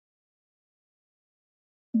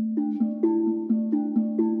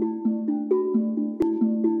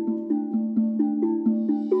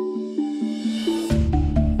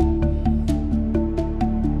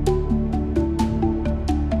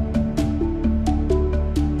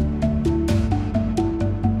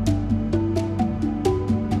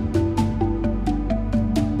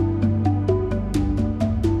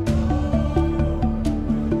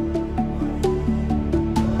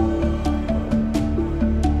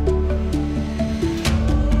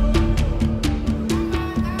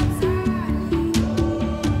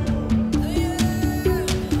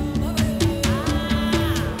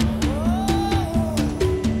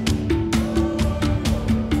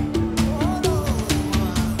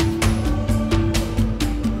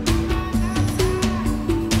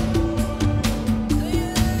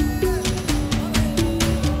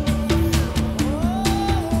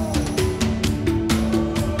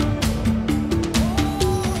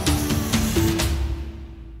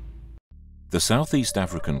The southeast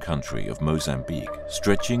African country of Mozambique,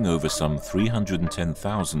 stretching over some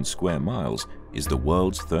 310,000 square miles, is the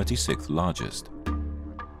world's 36th largest.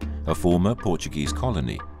 A former Portuguese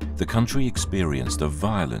colony, the country experienced a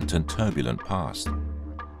violent and turbulent past.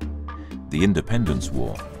 The Independence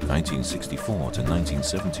War, 1964 to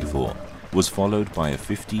 1974, was followed by a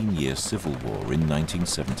 15-year civil war in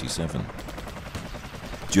 1977.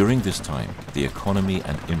 During this time, the economy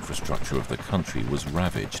and infrastructure of the country was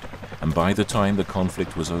ravaged, and by the time the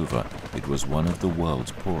conflict was over, it was one of the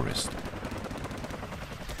world's poorest.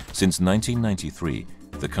 Since 1993,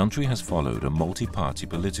 the country has followed a multi-party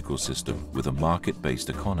political system with a market-based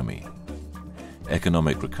economy.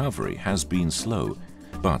 Economic recovery has been slow,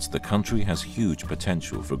 but the country has huge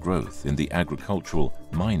potential for growth in the agricultural,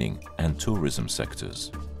 mining, and tourism sectors.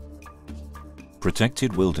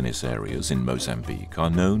 Protected wilderness areas in Mozambique are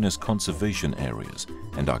known as conservation areas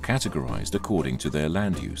and are categorized according to their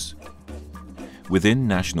land use. Within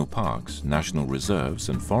national parks, national reserves,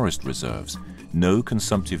 and forest reserves, no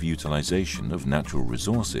consumptive utilization of natural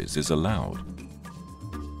resources is allowed.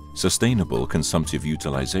 Sustainable consumptive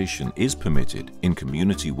utilization is permitted in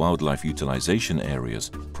community wildlife utilization areas,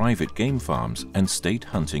 private game farms, and state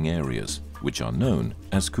hunting areas, which are known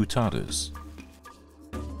as Coutadas.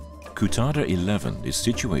 Coutada 11 is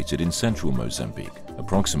situated in central Mozambique,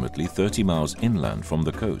 approximately 30 miles inland from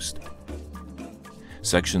the coast.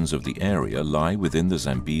 Sections of the area lie within the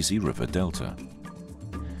Zambezi River Delta.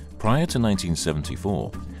 Prior to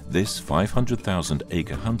 1974, this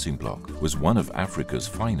 500,000-acre hunting block was one of Africa's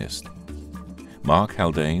finest. Mark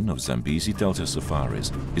Haldane of Zambezi Delta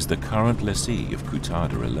Safaris is the current lessee of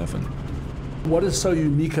Coutada 11. What is so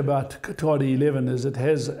unique about Coutada 11 is it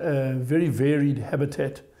has a very varied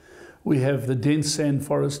habitat. We have the dense sand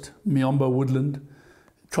forest, miombo woodland,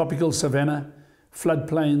 tropical savanna,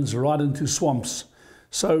 floodplains right into swamps.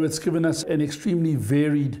 So it's given us an extremely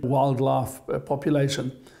varied wildlife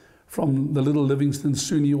population, from the little Livingston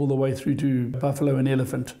Sunni all the way through to buffalo and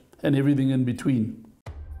elephant and everything in between.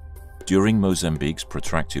 During Mozambique's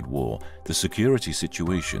protracted war, the security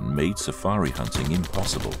situation made safari hunting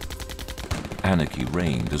impossible. Anarchy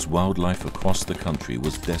reigned as wildlife across the country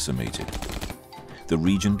was decimated. The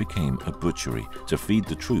region became a butchery to feed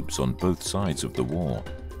the troops on both sides of the war.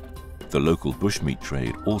 The local bushmeat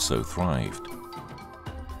trade also thrived.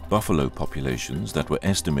 Buffalo populations that were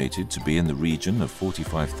estimated to be in the region of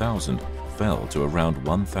 45,000 fell to around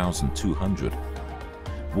 1,200.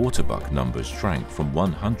 Waterbuck numbers shrank from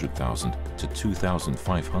 100,000 to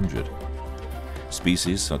 2,500.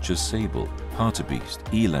 Species such as sable, hartebeest,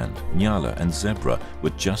 eland, nyala, and zebra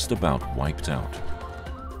were just about wiped out.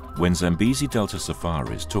 When Zambezi Delta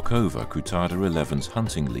Safaris took over Coutada 11's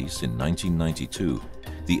hunting lease in 1992,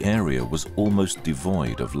 the area was almost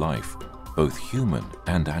devoid of life, both human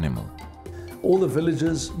and animal. All the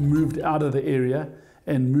villagers moved out of the area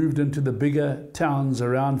and moved into the bigger towns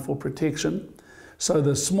around for protection. So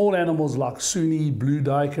the small animals like Sunni, blue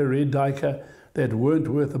duiker, red duiker that weren't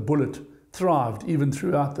worth a bullet thrived even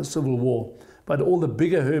throughout the Civil War. But all the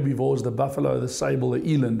bigger herbivores, the buffalo, the sable, the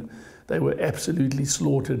eland, they were absolutely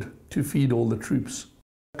slaughtered to feed all the troops.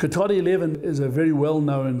 Coutada 11 is a very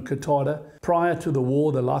well-known Coutada. Prior to the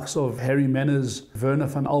war, the likes of Harry Manners, Werner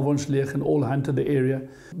van Alvonschlechen all hunted the area.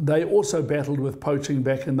 They also battled with poaching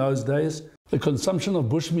back in those days. The consumption of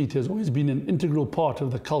bushmeat has always been an integral part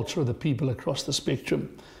of the culture of the people across the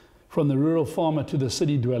spectrum. From the rural farmer to the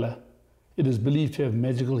city dweller, it is believed to have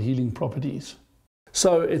magical healing properties.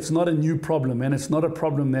 So it's not a new problem, and it's not a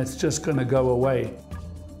problem that's just going to go away.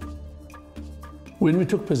 When we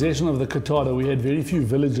took possession of the Coutada, we had very few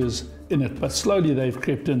villages in it, but slowly they've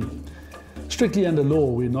crept in. Strictly under law,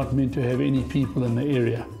 we're not meant to have any people in the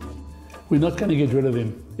area. We're not going to get rid of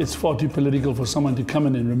them. It's far too political for someone to come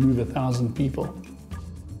in and remove 1,000 people.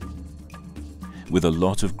 With a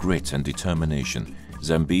lot of grit and determination,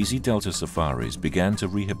 Zambezi Delta Safaris began to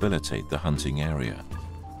rehabilitate the hunting area.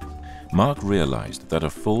 Mark realized that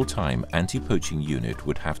a full-time anti-poaching unit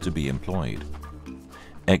would have to be employed.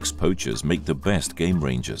 Ex-poachers make the best game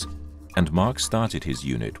rangers, and Mark started his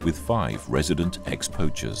unit with 5 resident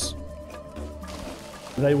ex-poachers.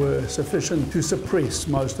 They were sufficient to suppress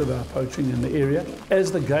most of our poaching in the area.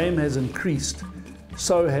 As the game has increased,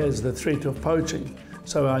 so has the threat of poaching.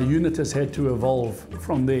 So our unit has had to evolve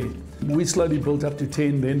from there. We slowly built up to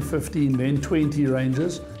 10, then 15, then 20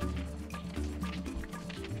 rangers.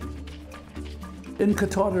 In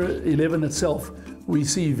Coutada 11 itself, we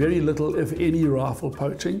see very little, if any, rifle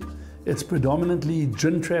poaching. It's predominantly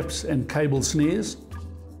gin traps and cable snares.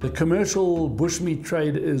 The commercial bushmeat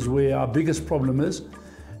trade is where our biggest problem is.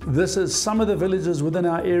 This is some of the villages within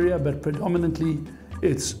our area, but predominantly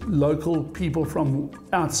It's local people from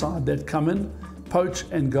outside that come in, poach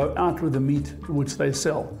and go out with the meat which they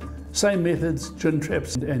sell. Same methods, gin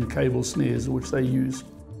traps and cable snares which they use.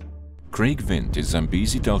 Craig Vint is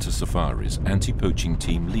Zambezi Delta Safaris anti-poaching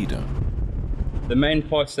team leader. The main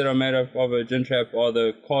parts that are made up of a gin trap are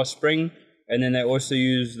the car spring, and then they also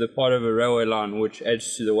use the part of a railway line which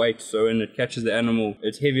adds to the weight, so when it catches the animal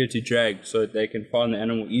it's heavier to drag so that they can find the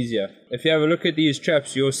animal easier. If you have a look at these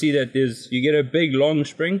traps, you'll see that you get a big long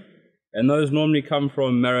spring, and those normally come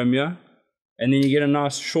from Maramia, and then you get a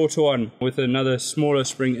nice shorter one with another smaller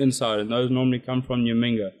spring inside, and those normally come from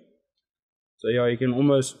Nyaminga. So yeah, you can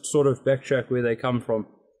almost sort of backtrack where they come from.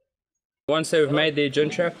 Once they've made their gin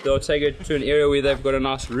trap, they'll take it to an area where they've got a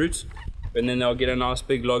nice root, and then they'll get a nice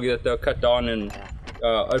big log that they'll cut down and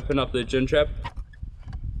open up the gin trap.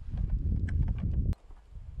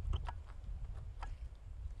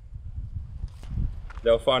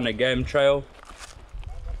 They'll find a game trail.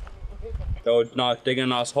 They'll dig a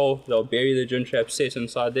nice hole. They'll bury the gin trap set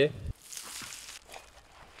inside there.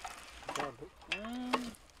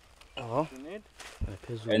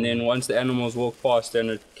 And then once the animals walk past and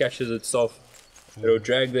it catches itself, it'll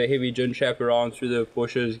drag the heavy gin trap around through the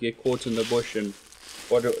bushes, get caught in the bush, and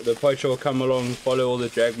the poacher will come along, follow all the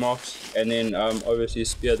drag marks, and then obviously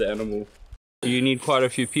spear the animal. You need quite a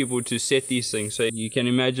few people to set these things, so you can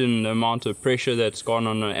imagine the amount of pressure that's gone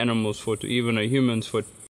on an animal's foot or even a human's foot.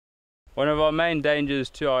 One of our main dangers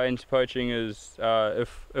to our anti-poaching is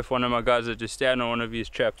if one of my guys are to stand on one of these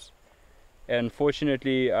traps. And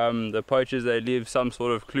fortunately, the poachers, they leave some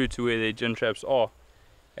sort of clue to where their gin traps are.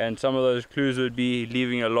 And some of those clues would be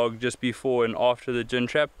leaving a log just before and after the gin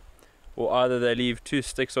trap, or either they leave 2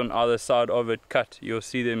 sticks on either side of it cut. You'll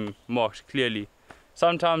see them marked clearly.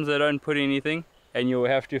 Sometimes they don't put anything, and you'll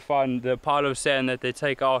have to find the pile of sand that they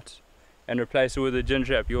take out and replace it with a gin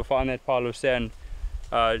trap. You'll find that pile of sand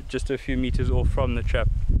just a few meters off from the trap.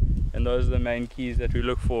 And those are the main keys that we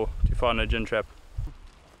look for to find a gin trap.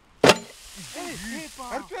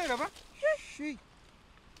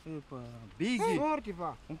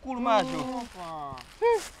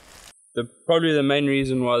 Probably the main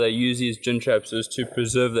reason why they use these gin traps is to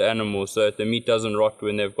preserve the animals so that the meat doesn't rot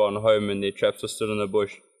when they've gone home and their traps are still in the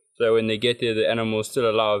bush. So when they get there, the animal is still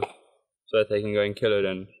alive so that they can go and kill it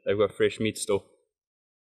and they've got fresh meat still.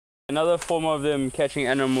 Another form of them catching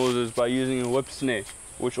animals is by using a whip snare,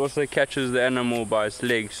 which also catches the animal by its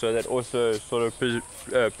legs, so that also sort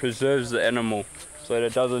of preserves the animal so that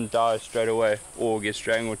it doesn't die straight away or get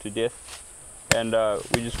strangled to death. And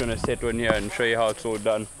we're just going to set one here and show you how it's all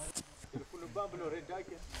done.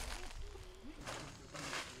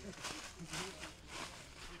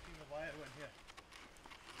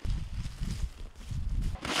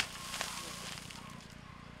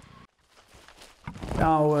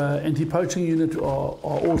 Our anti-poaching unit are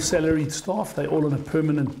all salaried staff. They're all on a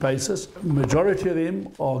permanent basis. Majority of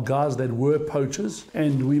them are guys that were poachers,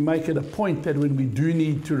 and we make it a point that when we do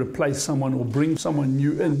need to replace someone or bring someone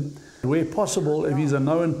new in, where possible, if he's a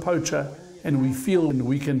known poacher and we feel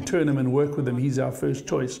we can turn him and work with him, he's our first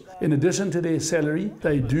choice. In addition to their salary,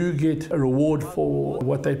 they do get a reward for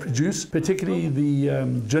what they produce, particularly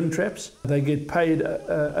the gin traps. They get paid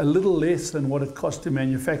a little less than what it costs to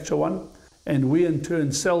manufacture one. And we in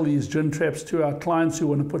turn sell these gin traps to our clients who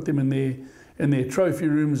want to put them in their trophy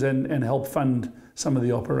rooms and help fund some of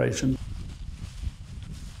the operation.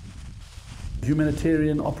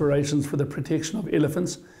 Humanitarian operations for the protection of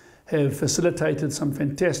elephants have facilitated some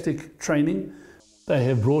fantastic training. They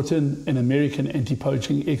have brought in an American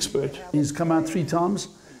anti-poaching expert. He's come out 3 times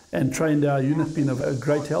and trained our unit, been of a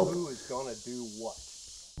great help. Who is going to do what?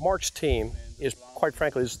 Mark's team is, quite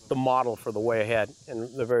frankly, is the model for the way ahead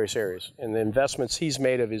in the various areas. And the investments he's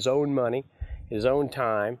made of his own money, his own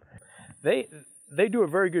time, they do a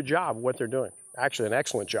very good job of what they're doing. Actually, an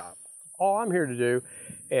excellent job. All I'm here to do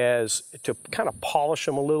is to kind of polish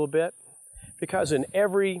them a little bit, because in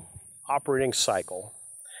every operating cycle,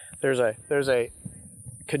 there's a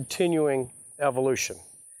continuing evolution.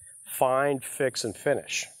 Find, fix, and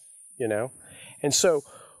finish, you know? And so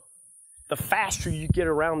the faster you get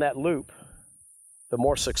around that loop, the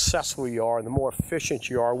more successful you are and the more efficient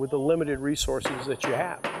you are with the limited resources that you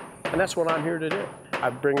have. And that's what I'm here to do.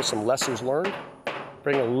 I'm bringing some lessons learned,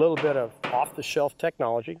 bringing a little bit of off-the-shelf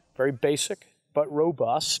technology, very basic but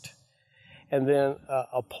robust, and then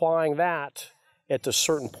applying that at the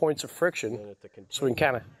certain points of friction so we can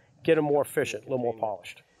kind of get them more efficient, a little more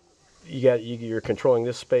polished. You're controlling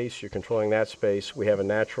this space, you're controlling that space. We have a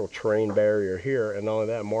natural terrain barrier here, and not only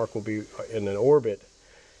that, Mark will be in an orbit,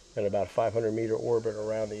 in about a 500-meter orbit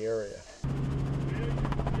around the area.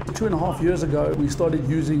 2.5 years ago, we started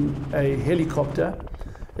using a helicopter.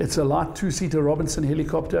 It's a light two-seater Robinson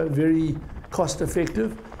helicopter, very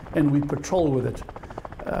cost-effective, and we patrol with it.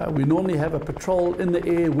 We normally have a patrol in the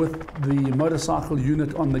air with the motorcycle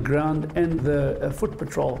unit on the ground and the foot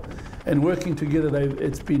patrol. And working together,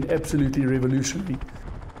 it's been absolutely revolutionary.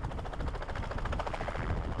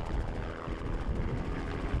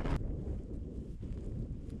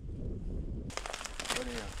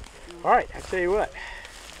 All right, I tell you what,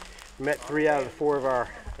 we met 3 out of the 4 of our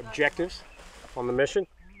objectives on the mission.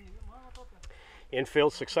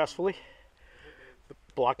 Infilled successfully. The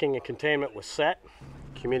blocking and containment was set.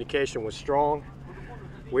 Communication was strong.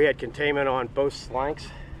 We had containment on both flanks.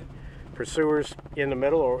 Pursuers in the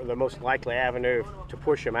middle, or the most likely avenue to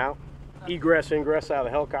push them out. Egress, ingress out of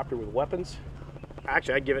the helicopter with weapons.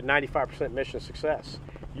 Actually, I'd give it 95% mission success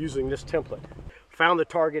using this template. Found the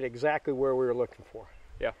target exactly where we were looking for.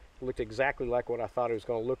 Yeah. It looked exactly like what I thought it was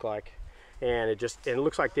going to look like. And it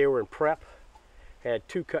looks like they were in prep. Had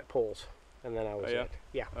 2 cut poles, and then I was it.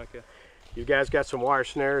 Yeah. Okay. You guys got some wire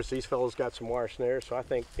snares. These fellows got some wire snares. So I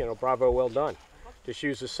think, you know, bravo, well done. Just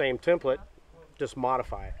use the same template, just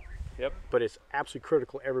modify it. Yep. But it's absolutely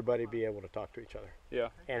critical everybody be able to talk to each other. Yeah.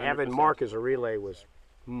 And 100%. having Mark as a relay was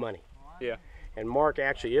money. Yeah. And Mark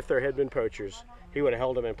actually, if there had been poachers, he would have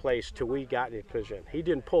held them in place till we got in position. He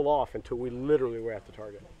didn't pull off until we literally were at the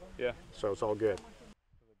target. Yeah. So it's all good.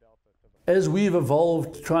 As we've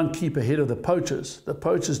evolved to try and keep ahead of the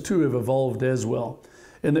poachers too have evolved as well.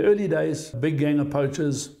 In the early days, a big gang of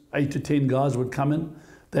poachers, 8 to 10 guys would come in.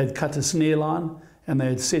 They'd cut a snare line and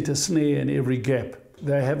they'd set a snare in every gap.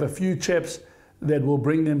 They have a few chaps that will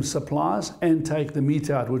bring them supplies and take the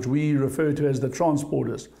meat out, which we refer to as the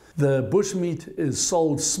transporters. The bush meat is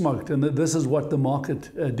sold smoked, and this is what the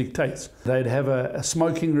market dictates. They'd have a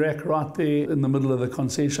smoking rack right there in the middle of the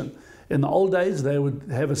concession. In the old days, they would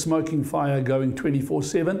have a smoking fire going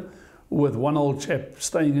 24/7 with one old chap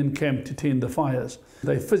staying in camp to tend the fires.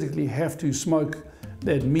 They physically have to smoke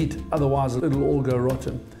that meat, otherwise it'll all go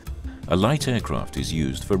rotten. A light aircraft is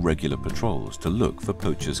used for regular patrols to look for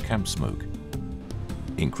poachers' camp smoke.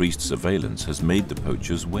 Increased surveillance has made the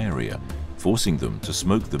poachers warier, forcing them to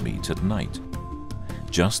smoke the meat at night.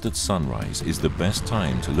 Just at sunrise is the best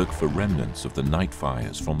time to look for remnants of the night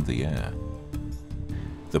fires from the air.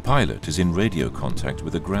 The pilot is in radio contact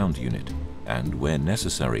with a ground unit, and where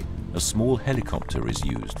necessary, a small helicopter is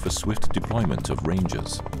used for swift deployment of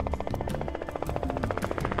rangers.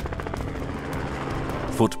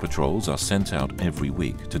 Foot patrols are sent out every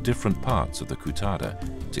week to different parts of the Coutada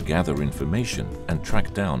to gather information and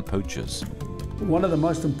track down poachers. One of the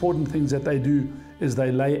most important things that they do is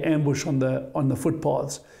they lay ambush on the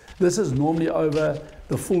footpaths. This is normally over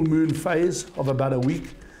the full moon phase of about a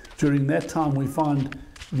week. During that time we find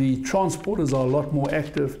the transporters are a lot more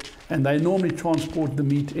active, and they normally transport the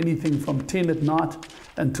meat anything from 10 at night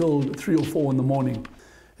until 3 or 4 in the morning.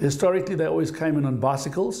 Historically, they always came in on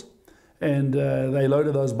bicycles, and they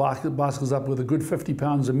loaded those bicycles up with a good 50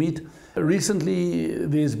 pounds of meat. Recently,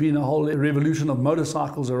 there's been a whole revolution of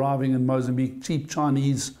motorcycles arriving in Mozambique, cheap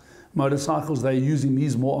Chinese motorcycles. They're using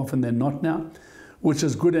these more often than not now, which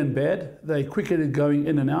is good and bad. They're quicker at going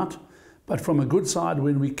in and out, but from a good side,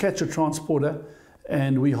 when we catch a transporter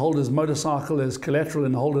and we hold his motorcycle as collateral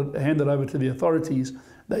and hand it over to the authorities,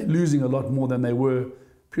 they're losing a lot more than they were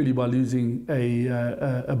purely by losing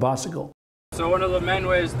a bicycle. So one of the main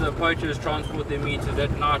ways the poachers transport their meat is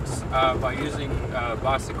at night by using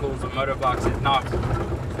bicycles or motorbikes at night.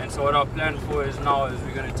 And so what our plan for is now is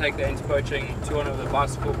we're going to take the ants poaching to one of the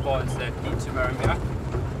bicycle paths that lead to Maramia.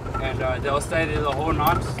 And they'll stay there the whole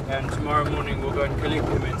night, and tomorrow morning we'll go and collect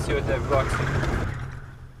them and see what they've got.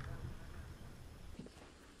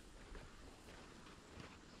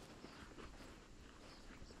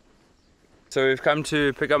 So we've come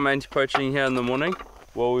to pick up my anti-poaching here in the morning.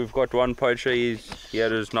 Well, we've got one poacher, he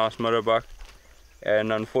had his nice motorbike,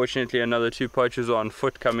 and unfortunately another 2 poachers are on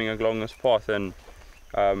foot coming along this path, and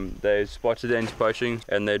they spotted the anti-poaching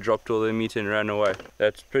and they dropped all their meat and ran away.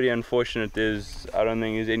 That's pretty unfortunate. I don't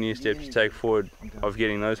think there's any step to take forward of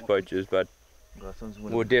getting those poachers, but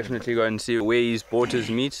we'll definitely go and see where he's bought his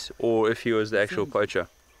meat or if he was the actual poacher.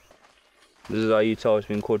 This is how you tell it's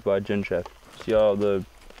been caught by a gin trap. See how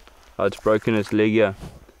it's broken its leg here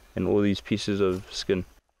and all these pieces of skin.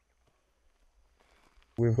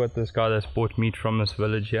 We've got this guy that's bought meat from this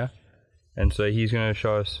village here, and so he's going to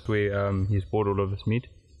show us where he's bought all of his meat.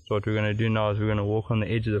 So what we're going to do now is we're going to walk on the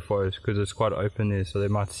edge of the forest, because it's quite open there, so they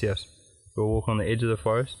might see us. We'll walk on the edge of the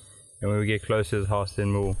forest, and when we get close to his house,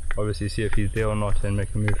 then we'll obviously see if he's there or not and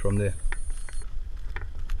make a move from there.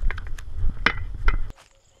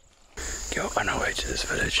 Go on away. way to this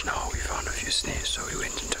village now. We found a few snares, so we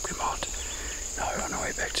went and took them out. Now we're on our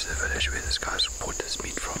way back to the village where this guy's bought this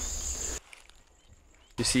meat from.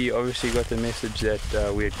 You see, obviously got the message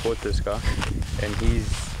that we had caught this guy, and he's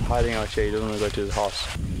hiding out here. He doesn't want to go to his house.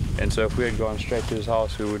 And so if we had gone straight to his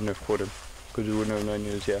house, we wouldn't have caught him, because we wouldn't have known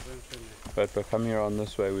he was here. But by coming around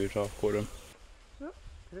this way, we would have caught him.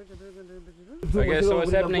 Okay, so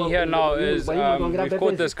what's happening here now is we've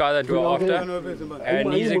caught this guy that we're after,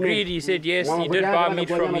 and he's agreed. He said yes, he did buy meat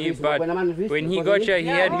from me, but when he got here, he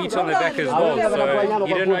had meat on the back as well, so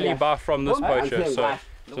he didn't only buy from this poacher. So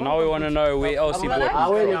now we want to know where else he bought meat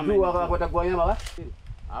from.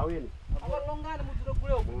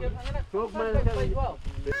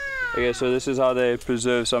 Okay, so this is how they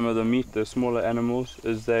preserve some of the meat, the smaller animals,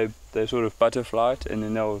 is they sort of butterfly it, and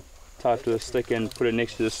then they'll tie it to a stick and put it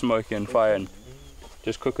next to the smoke and fire and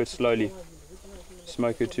just cook it slowly,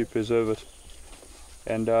 smoke it to preserve it.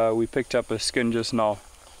 And we picked up a skin just now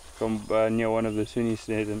from near one of the Sunni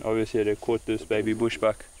snares, and obviously they caught this baby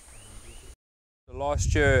bushbuck.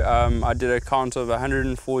 Last year I did a count of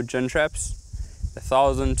 104 gin traps,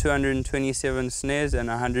 1,227 snares and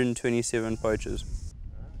 127 poachers.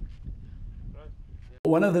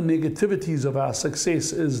 One of the negativities of our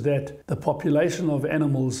success is that the population of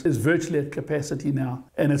animals is virtually at capacity now,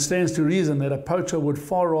 and it stands to reason that a poacher would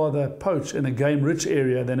far rather poach in a game-rich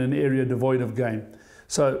area than an area devoid of game.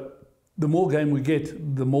 So the more game we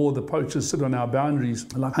get, the more the poachers sit on our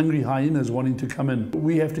boundaries like hungry hyenas wanting to come in.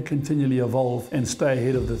 We have to continually evolve and stay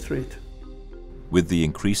ahead of the threat. With the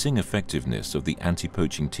increasing effectiveness of the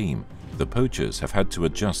anti-poaching team, the poachers have had to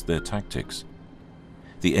adjust their tactics.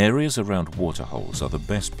 The areas around waterholes are the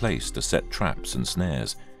best place to set traps and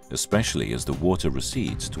snares, especially as the water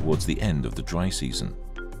recedes towards the end of the dry season.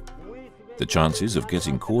 The chances of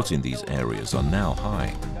getting caught in these areas are now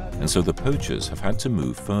high, and so the poachers have had to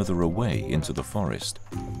move further away into the forest.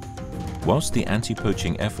 Whilst the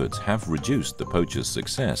anti-poaching efforts have reduced the poachers'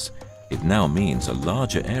 success, it now means a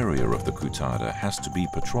larger area of the Coutada has to be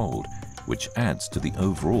patrolled, which adds to the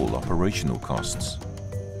overall operational costs.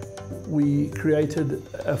 We created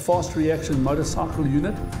a fast reaction motorcycle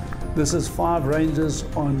unit. This is 5 rangers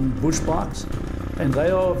on bush bikes, and they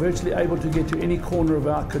are virtually able to get to any corner of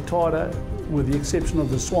our Coutada, with the exception of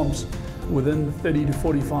the swamps, within 30 to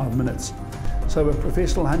 45 minutes. So a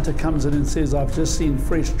professional hunter comes in and says, I've just seen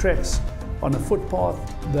fresh tracks on a footpath,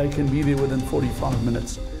 they can be there within 45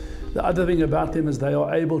 minutes. The other thing about them is they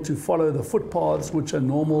are able to follow the footpaths which a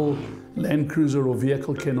normal Land Cruiser or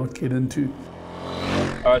vehicle cannot get into.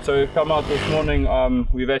 Alright, so we've come out this morning.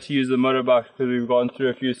 We've had to use the motorbike because we've gone through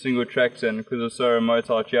a few single tracks and because it's so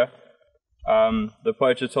remote out here. The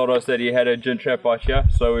poacher told us that he had a gin trap out here,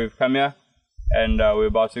 so we've come here and we're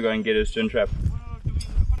about to go and get his gin trap.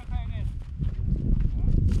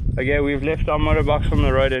 Okay, we've left our motorbikes from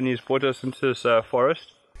the road and he's brought us into this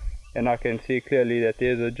forest, and I can see clearly that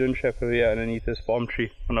there's a gin trap over here underneath this palm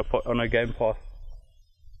tree on a game path.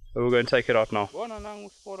 So we're going to take it out now.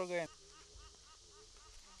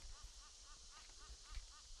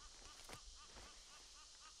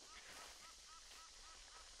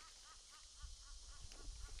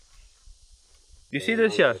 You see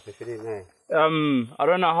this here? I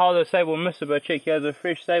don't know how the sable missed it, but check, here's a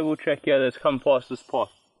fresh sable track here that's come past this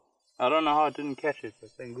path. I don't know how it didn't catch it, but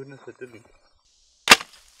thank goodness it didn't.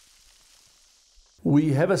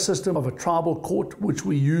 We have a system of a tribal court which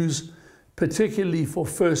we use particularly for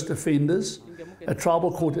first offenders. A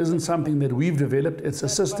tribal court isn't something that we've developed, it's a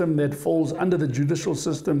system that falls under the judicial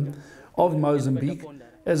system of Mozambique.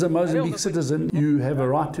 As a Mozambique citizen, you have a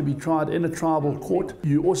right to be tried in a tribal court.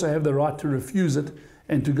 You also have the right to refuse it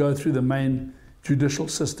and to go through the main judicial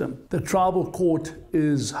system. The tribal court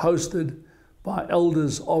is hosted by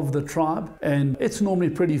elders of the tribe, and it's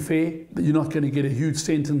normally pretty fair. You're not going to get a huge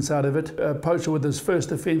sentence out of it. A poacher with his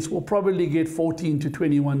first offence will probably get 14 to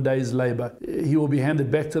 21 days labour. He will be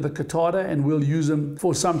handed back to the Coutada, and we'll use him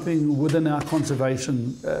for something within our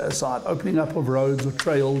conservation side, opening up of roads or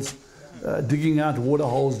trails, digging out water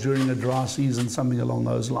holes during a dry season, something along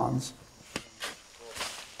those lines.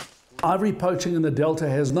 Ivory poaching in the Delta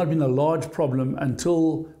has not been a large problem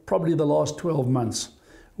until probably the last 12 months.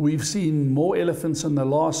 We've seen more elephants in the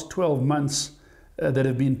last 12 months that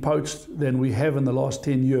have been poached than we have in the last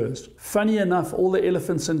 10 years. Funny enough, all the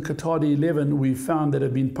elephants in Coutada 11 we've found that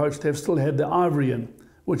have been poached have still had the ivory in,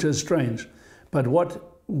 which is strange. But what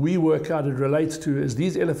we work out it relates to is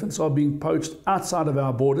these elephants are being poached outside of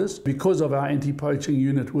our borders because of our anti-poaching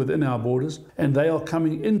unit within our borders, and they are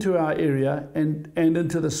coming into our area and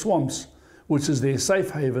into the swamps, which is their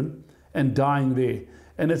safe haven, and dying there.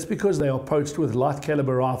 And it's because they are poached with light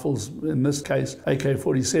caliber rifles, in this case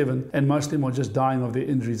AK-47, and most of them are just dying of their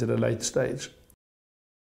injuries at a late stage.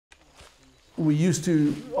 We used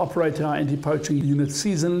to operate our anti-poaching unit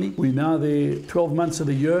seasonally. We're now there 12 months of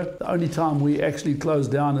the year. The only time we actually close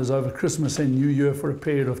down is over Christmas and New Year for a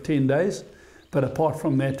period of 10 days. But apart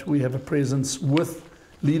from that, we have a presence with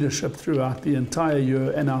leadership throughout the entire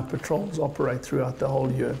year, and our patrols operate throughout the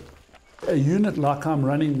whole year. A unit like I'm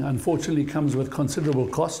running, unfortunately, comes with considerable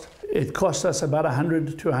cost. It costs us about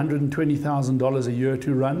 $100,000 to $120,000 a year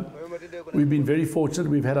to run. We've been very fortunate.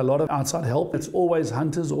 We've had a lot of outside help. It's always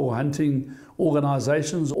hunters or hunting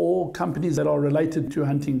organizations or companies that are related to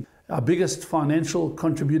hunting. Our biggest financial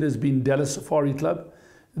contributor has been Dallas Safari Club.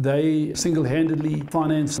 They single-handedly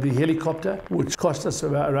finance the helicopter, which cost us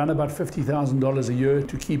around about $50,000 a year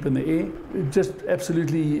to keep in the air. Just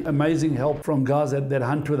absolutely amazing help from guys that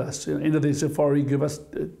hunt with us. At the end of their safari, give us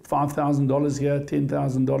 $5,000 here,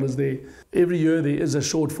 $10,000 there. Every year there is a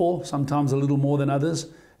shortfall, sometimes a little more than others,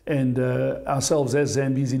 and ourselves as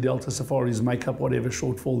Zambezi Delta Safaris make up whatever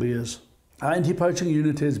shortfall there is. Our anti-poaching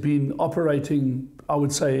unit has been operating, I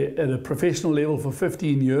would say, at a professional level for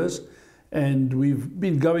 15 years. And we've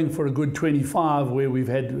been going for a good 25 where we've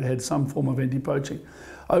had some form of anti-poaching.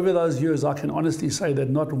 Over those years, I can honestly say that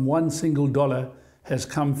not one single dollar has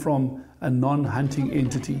come from a non-hunting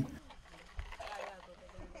entity.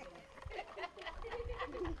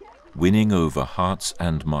 Winning over hearts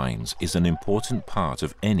and minds is an important part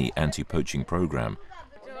of any anti-poaching program.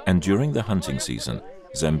 And during the hunting season,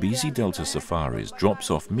 Zambezi Delta Safaris drops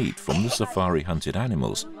off meat from the safari-hunted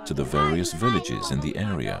animals to the various villages in the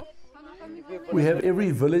area. We have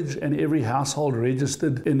every village and every household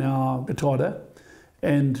registered in our Coutada,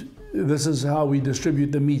 and this is how we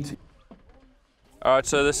distribute the meat. Alright,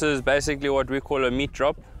 so this is basically what we call a meat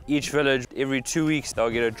drop. Each village, every 2 weeks, they'll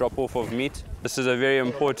get a drop-off of meat. This is a very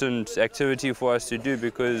important activity for us to do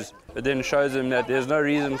because it then shows them that there's no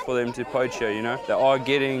reason for them to poach here, you know. They are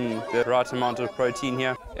getting the right amount of protein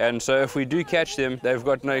here. And so if we do catch them, they've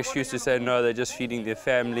got no excuse to say no, they're just feeding their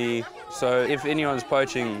family. So if anyone's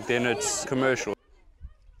poaching, then it's commercial.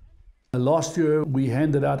 Last year, we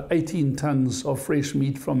handed out 18 tons of fresh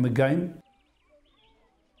meat from the game.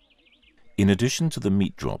 In addition to the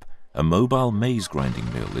meat drop, a mobile maize grinding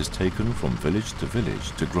mill is taken from village to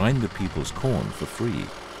village to grind the people's corn for free.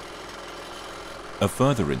 A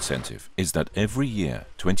further incentive is that every year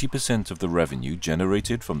 20% of the revenue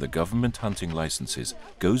generated from the government hunting licenses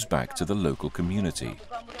goes back to the local community.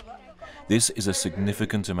 This is a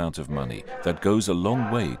significant amount of money that goes a long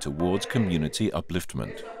way towards community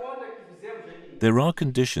upliftment. There are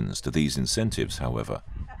conditions to these incentives, however.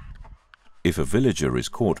 If a villager is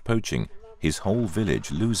caught poaching, his whole village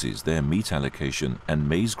loses their meat allocation and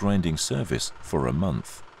maize grinding service for a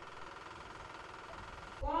month.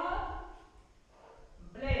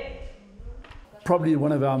 Probably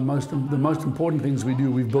one of the most important things we do,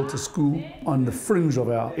 we've built a school on the fringe of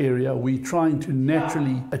our area. We're trying to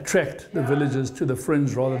naturally attract the villagers to the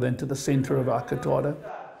fringe rather than to the center of our Coutada.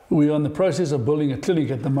 We're in the process of building a clinic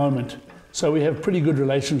at the moment, so we have pretty good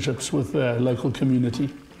relationships with the local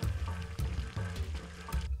community.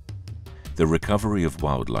 The recovery of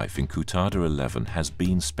wildlife in Coutada 11 has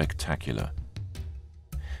been spectacular.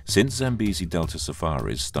 Since Zambezi Delta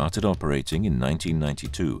Safaris started operating in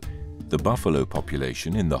 1992, the buffalo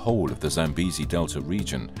population in the whole of the Zambezi Delta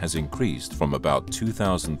region has increased from about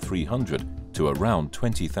 2,300 to around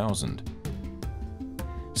 20,000.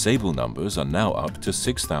 Sable numbers are now up to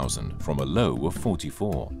 6,000 from a low of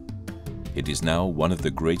 44. It is now one of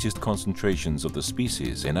the greatest concentrations of the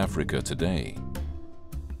species in Africa today.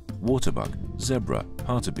 Waterbuck, zebra,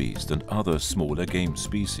 hartebeest and other smaller game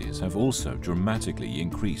species have also dramatically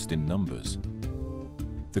increased in numbers.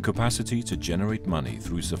 The capacity to generate money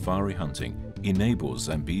through safari hunting enables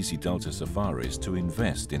Zambezi Delta Safaris to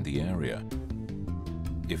invest in the area.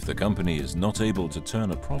 If the company is not able to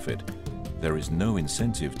turn a profit, there is no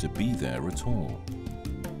incentive to be there at all.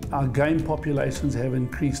 Our game populations have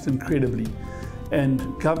increased incredibly,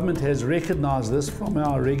 and government has recognized this from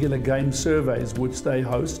our regular game surveys which they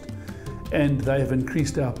host, and they have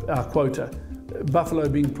increased our quota. Buffalo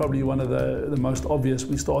being probably one of the most obvious.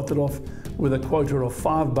 We started off with a quota of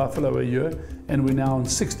 5 buffalo a year, and we're now on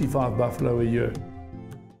 65 buffalo a year.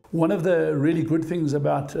 One of the really good things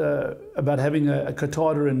about having a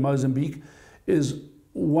Coutada in Mozambique is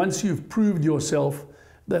once you've proved yourself,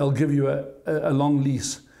 they'll give you a long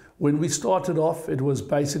lease. When we started off, it was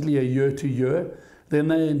basically a year to year. Then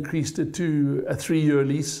they increased it to a 3-year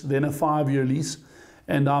lease, then a 5-year lease.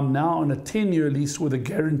 And I'm now on a 10-year lease with a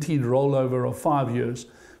guaranteed rollover of 5 years.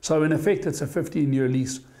 So in effect, it's a 15-year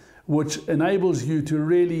lease. which enables you to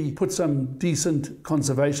really put some decent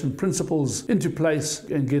conservation principles into place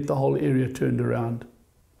and get the whole area turned around.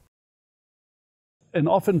 An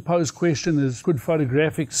often posed question is, could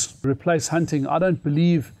photographics replace hunting? I don't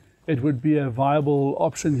believe it would be a viable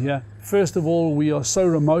option here. First of all, we are so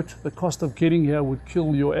remote, the cost of getting here would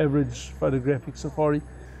kill your average photographic safari.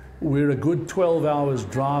 We're a good 12 hours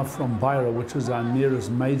drive from Beira, which is our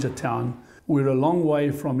nearest major town. We're a long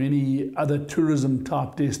way from any other tourism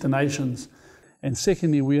type destinations. And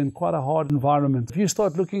secondly, we're in quite a hard environment. If you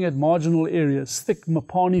start looking at marginal areas, thick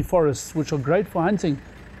mapani forests, which are great for hunting,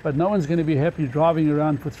 but no one's going to be happy driving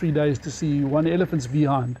around for 3 days to see one elephant's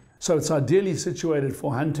behind. So it's ideally situated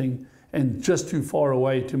for hunting and just too far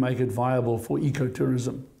away to make it viable for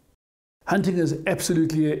ecotourism. Hunting is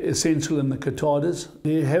absolutely essential in the Coutadas.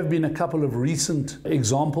 There have been a couple of recent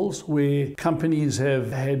examples where companies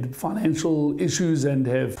have had financial issues and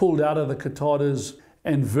have pulled out of the Coutadas,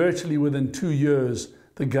 and virtually within 2 years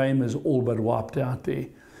the game is all but wiped out there.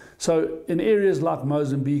 So in areas like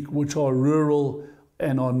Mozambique, which are rural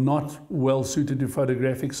and are not well suited to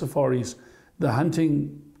photographic safaris, the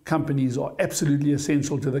hunting companies are absolutely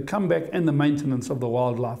essential to the comeback and the maintenance of the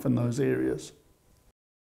wildlife in those areas.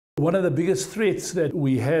 One of the biggest threats that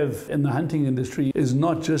we have in the hunting industry is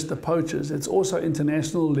not just the poachers, it's also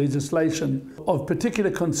international legislation. Of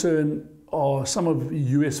particular concern are some of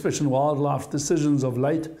US Fish and Wildlife's decisions of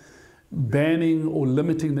late banning or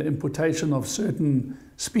limiting the importation of certain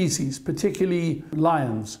species, particularly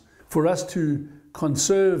lions. For us to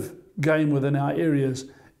conserve game within our areas,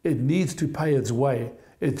 it needs to pay its way.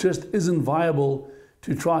 It just isn't viable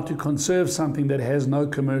to try to conserve something that has no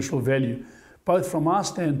commercial value, both from our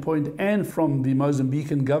standpoint and from the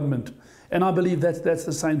Mozambican government. And I believe that's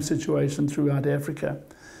the same situation throughout Africa.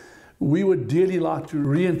 We would dearly like to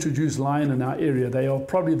reintroduce lion in our area. They are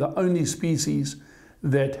probably the only species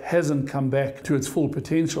that hasn't come back to its full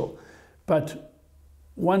potential. But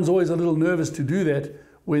one's always a little nervous to do that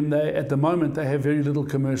when at the moment they have very little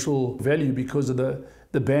commercial value because of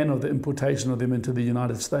the ban of the importation of them into the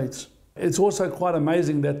United States. It's also quite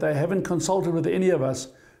amazing that they haven't consulted with any of us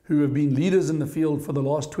who have been leaders in the field for the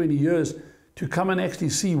last 20 years to come and actually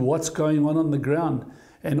see what's going on the ground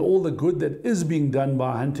and all the good that is being done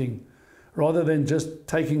by hunting, rather than just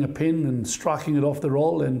taking a pen and striking it off the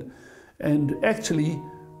roll and actually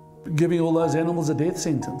giving all those animals a death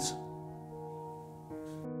sentence.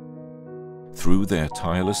 Through their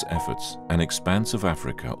tireless efforts, an expanse of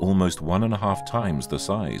Africa almost 1.5 times the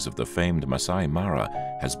size of the famed Masai Mara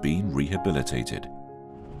has been rehabilitated.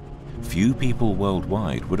 Few people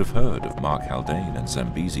worldwide would have heard of Mark Haldane and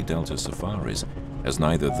Zambezi Delta Safaris, as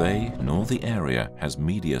neither they nor the area has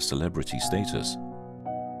media celebrity status.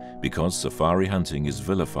 Because safari hunting is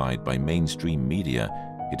vilified by mainstream media,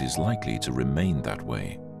 it is likely to remain that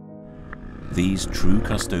way. These true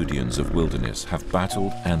custodians of wilderness have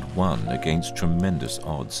battled and won against tremendous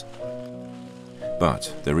odds.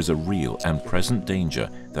 But there is a real and present danger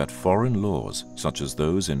that foreign laws, such as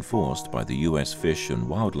those enforced by the US Fish and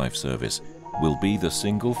Wildlife Service, will be the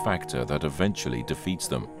single factor that eventually defeats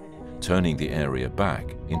them, turning the area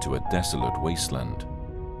back into a desolate wasteland.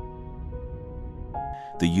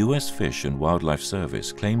 The US Fish and Wildlife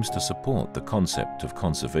Service claims to support the concept of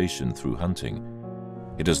conservation through hunting.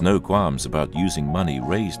 It has no qualms about using money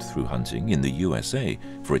raised through hunting in the USA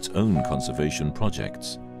for its own conservation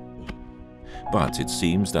projects. But it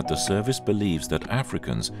seems that the service believes that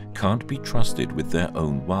Africans can't be trusted with their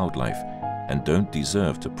own wildlife and don't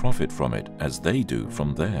deserve to profit from it as they do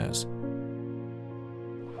from theirs.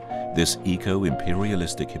 This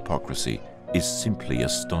eco-imperialistic hypocrisy is simply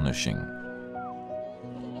astonishing.